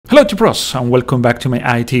Hello to pros and welcome back to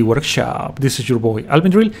my IT workshop. This is your boy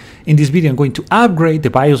Alvendril. In this video I'm going to upgrade the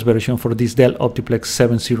BIOS version for this Dell Optiplex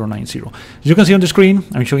 7090. As you can see on the screen,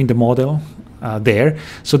 I'm showing the model there.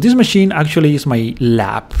 So this machine actually is my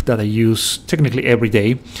lab that I use technically every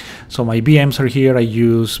day. So my VMs are here. I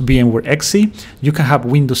use VMware XC. You can have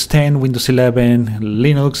Windows 10, Windows 11,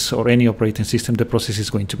 Linux, or any operating system. The process is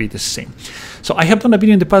going to be the same. So I have done a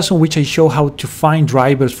video in the past in which I show how to find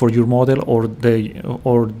drivers for your model or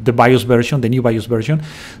the BIOS version, the new BIOS version.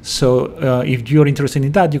 So if you're interested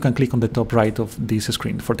in that, you can click on the top right of this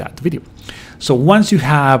screen for that video. So once you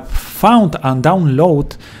have found and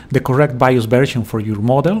download the correct BIOS version for your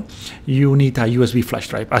model, you need a USB flash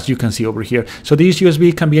drive, as you can see over here. So this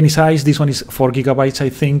USB can be any size. This one is 4 gigabytes, I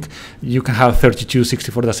think. You can have 32,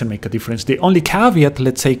 64, doesn't make a difference. The only caveat,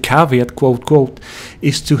 let's say caveat, quote, quote,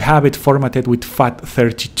 is to have it formatted with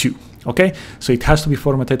FAT32. Okay, so it has to be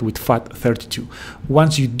formatted with FAT32.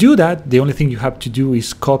 Once you do that, the only thing you have to do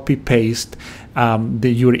is copy paste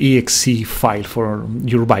your exe file for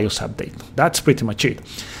your BIOS update. That's pretty much it.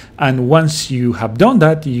 And once you have done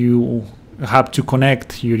that, you have to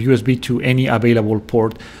connect your USB to any available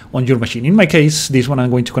port on your machine. In my case, this one I'm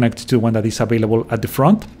going to connect to one that is available at the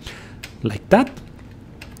front, like that.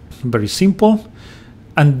 Very simple.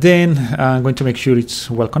 And then I'm going to make sure it's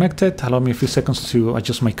well connected. Allow me a few seconds to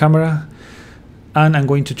adjust my camera. And I'm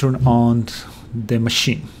going to turn on the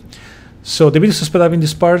machine. So the video is sped up in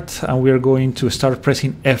this part, and we are going to start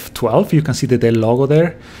pressing F12. You can see the Dell logo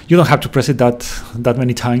there. You don't have to press it that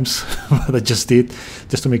many times, but I just did,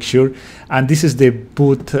 just to make sure. And this is the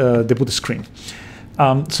boot screen.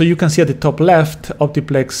 So you can see at the top left,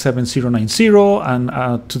 Optiplex 7090, and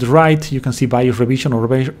to the right, you can see BIOS revision or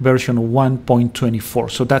version 1.24.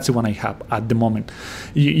 So that's the one I have at the moment.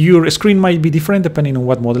 Your screen might be different depending on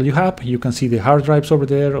what model you have. You can see the hard drives over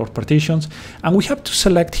there or partitions. And we have to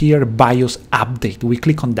select here BIOS update. We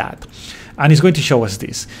click on that. And it's going to show us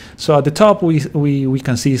this. So at the top, we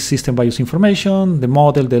can see system BIOS information, the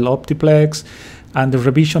model, the Optiplex, and the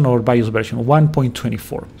revision or BIOS version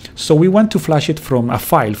 1.24. So we want to flash it from a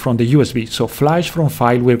file from the USB. So flash from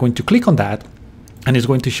file, we're going to click on that, and it's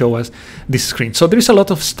going to show us this screen. So there is a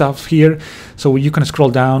lot of stuff here. So you can scroll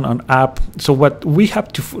down on app. So what we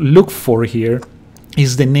have to look for here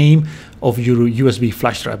is the name of your USB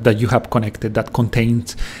flash drive that you have connected that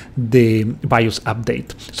contains the BIOS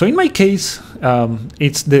update. So in my case,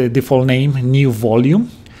 it's the default name, new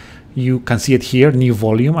volume. You can see it here, new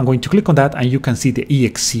volume. I'm going to click on that, and you can see the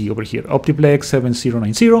exe over here, Optiplex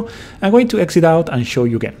 7090. I'm going to exit out and show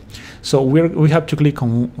you again. So we have to click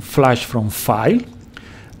on flash from file,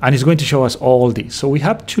 and it's going to show us all this. So we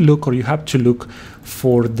have to look, or you have to look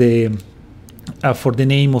for the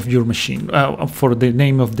name of your machine, for the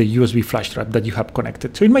name of the USB flash drive that you have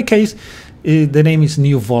connected. So in my case, the name is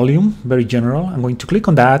new volume, very general. I'm going to click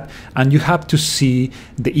on that, and you have to see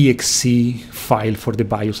the exe file for the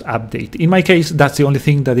BIOS update. In my case, that's the only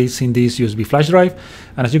thing that is in this USB flash drive.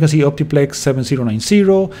 And as you can see, Optiplex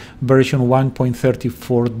 7090 version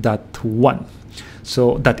 1.34.1.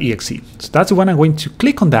 So .exe. So that's the one. I'm going to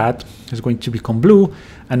click on that. It's going to become blue,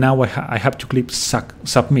 and now I have to click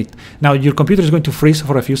submit. Now your computer is going to freeze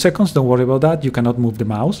for a few seconds. Don't worry about that. You cannot move the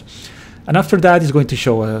mouse. And after that, it's going to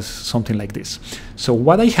show us something like this. So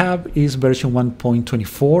what I have is version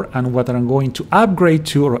 1.24, and what I'm going to upgrade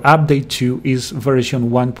to or update to is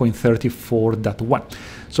version 1.34.1.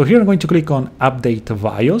 So here I'm going to click on update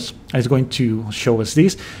BIOS. It's going to show us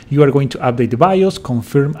this. You are going to update the BIOS,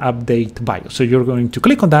 confirm update BIOS. So you're going to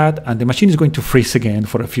click on that, and the machine is going to freeze again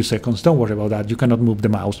for a few seconds. Don't worry about that. You cannot move the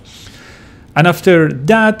mouse. And after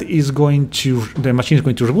that, the machine is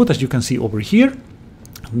going to reboot, as you can see over here.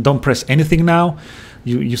 Don't press anything now.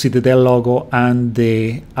 You see the Dell logo, and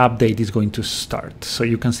the update is going to start. So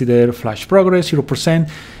you can see there, flash progress, 0%.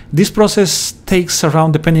 This process takes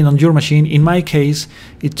around, depending on your machine. In my case,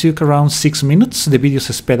 it took around 6 minutes. The video is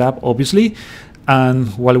sped up, obviously. And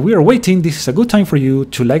while we are waiting, this is a good time for you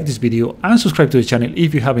to like this video and subscribe to the channel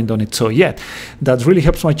if you haven't done it so yet. That really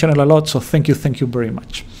helps my channel a lot, so thank you very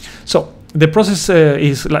much. So the process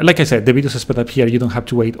is, like I said, the video is sped up here. You don't have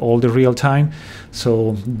to wait all the real time.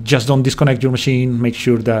 So just don't disconnect your machine. Make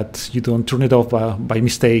sure that you don't turn it off by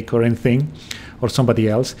mistake or anything, or somebody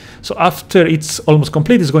else. So after it's almost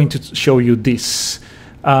complete, it's going to show you this.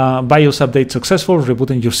 BIOS update successful,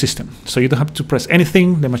 rebooting your system. So you don't have to press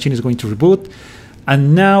anything. The machine is going to reboot.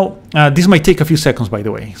 And now, this might take a few seconds, by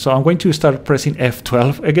the way. So I'm going to start pressing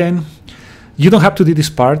F12 again. You don't have to do this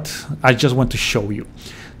part. I just want to show you.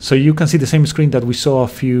 So you can see the same screen that we saw a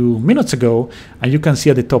few minutes ago, and you can see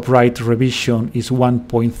at the top right, revision is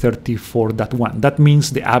 1.34.1. That means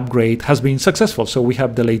the upgrade has been successful. So we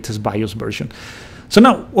have the latest BIOS version. So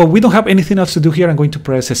now, well, we don't have anything else to do here. I'm going to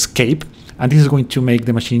press escape, and this is going to make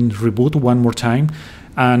the machine reboot one more time.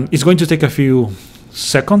 And it's going to take a few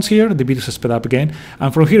seconds here. The video is sped up again,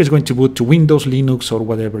 and from here it's going to boot to Windows, Linux, or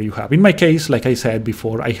whatever you have. In my case, like I said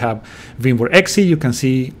before, I have VMware XE. You can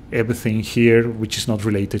see everything here which is not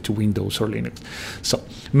related to Windows or Linux. So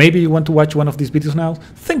maybe you want to watch one of these videos now.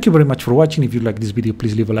 Thank you very much for watching. If you like this video,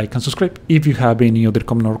 please leave a like and subscribe. If you have any other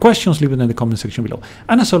comment or questions, leave it in the comment section below.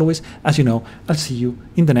 And as always, as you know, I'll see you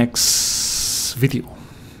in the next video.